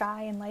across the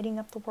sky and lighting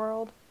up the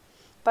world.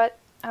 But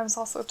I was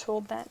also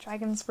told that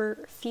dragons were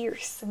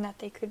fierce and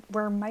that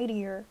were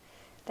mightier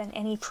than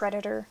any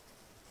predator.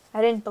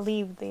 I didn't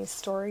believe these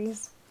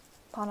stories.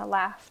 Pana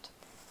laughed,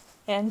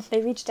 and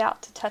they reached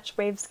out to touch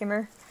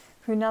Waveskimmer,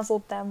 who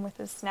nuzzled them with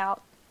his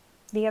snout.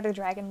 The other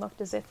dragon looked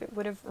as if it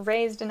would have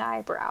raised an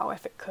eyebrow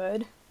if it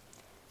could.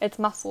 Its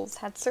muscles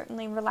had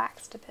certainly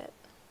relaxed a bit.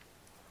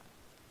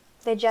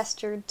 They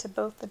gestured to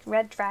both the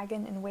red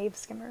dragon and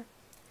Waveskimmer.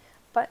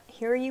 But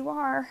here you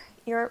are.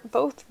 You're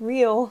both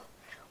real.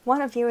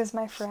 One of you is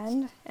my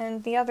friend,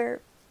 and the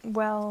other,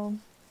 well...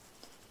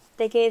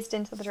 They gazed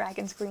into the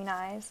dragon's green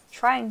eyes,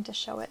 trying to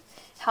show it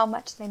how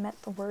much they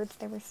meant the words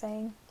they were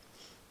saying.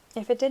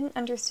 If it didn't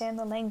understand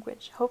the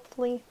language,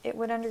 hopefully it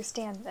would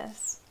understand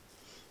this.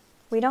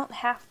 We don't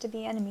have to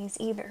be enemies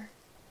either.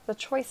 The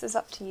choice is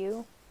up to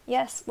you.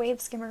 Yes,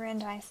 Waveskimmer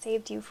and I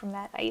saved you from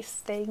that ice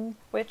thing,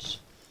 which...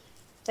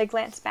 They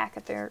glanced back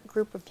at their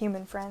group of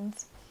human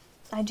friends.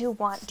 I do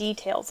want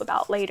details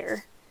about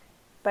later.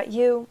 But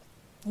you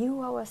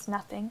owe us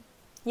nothing.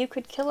 You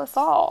could kill us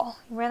all.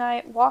 When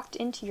I walked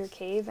into your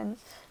cave and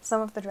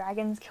some of the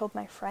dragons killed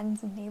my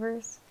friends and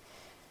neighbors,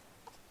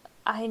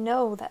 I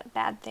know that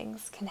bad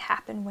things can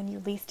happen when you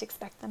least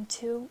expect them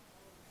to,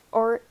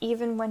 or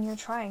even when you're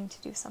trying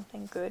to do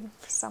something good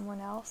for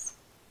someone else.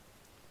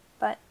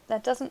 But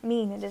that doesn't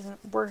mean it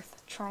isn't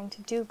worth trying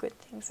to do good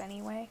things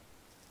anyway.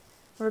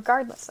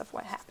 Regardless of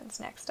what happens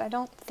next, I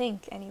don't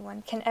think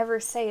anyone can ever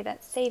say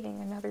that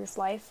saving another's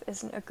life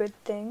isn't a good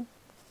thing.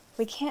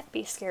 We can't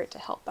be scared to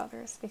help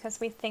others because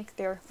we think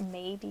there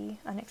may be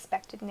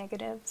unexpected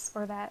negatives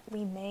or that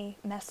we may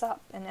mess up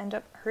and end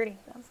up hurting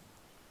them.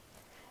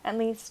 At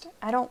least,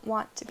 I don't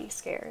want to be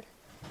scared.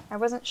 I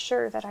wasn't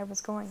sure that I was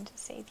going to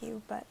save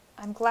you, but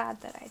I'm glad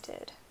that I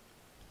did.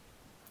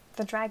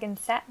 The dragon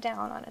sat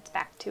down on its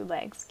back 2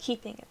 legs,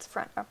 keeping its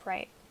front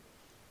upright.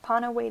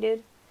 Pana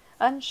waited,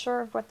 unsure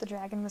of what the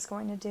dragon was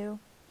going to do.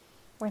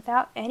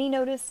 Without any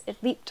notice,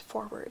 it leaped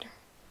forward.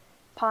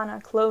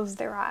 Pana closed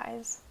their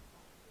eyes.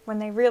 When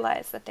they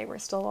realized that they were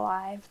still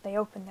alive, they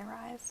opened their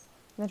eyes.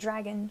 The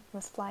dragon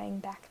was flying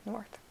back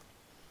north.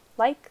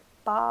 Like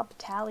Bob,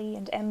 Tally,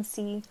 and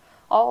MC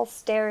all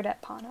stared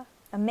at Pana,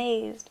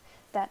 amazed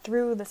that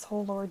through this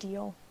whole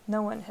ordeal,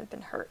 no one had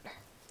been hurt.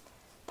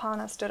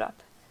 Pana stood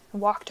up and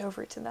walked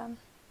over to them.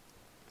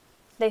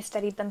 They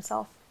steadied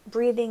themselves,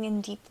 breathing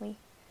in deeply,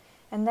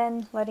 and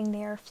then letting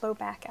the air flow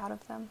back out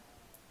of them.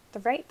 The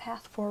right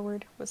path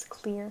forward was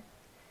clear.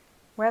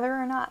 Whether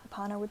or not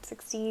Pana would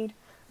succeed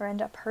or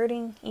end up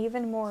hurting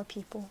even more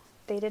people,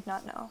 they did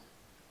not know.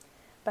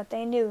 But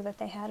they knew that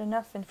they had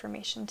enough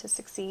information to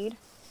succeed,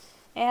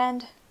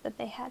 and that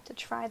they had to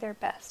try their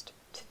best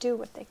to do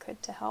what they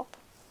could to help.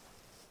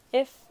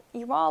 If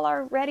you all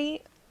are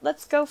ready,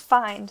 let's go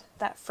find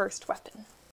that first weapon.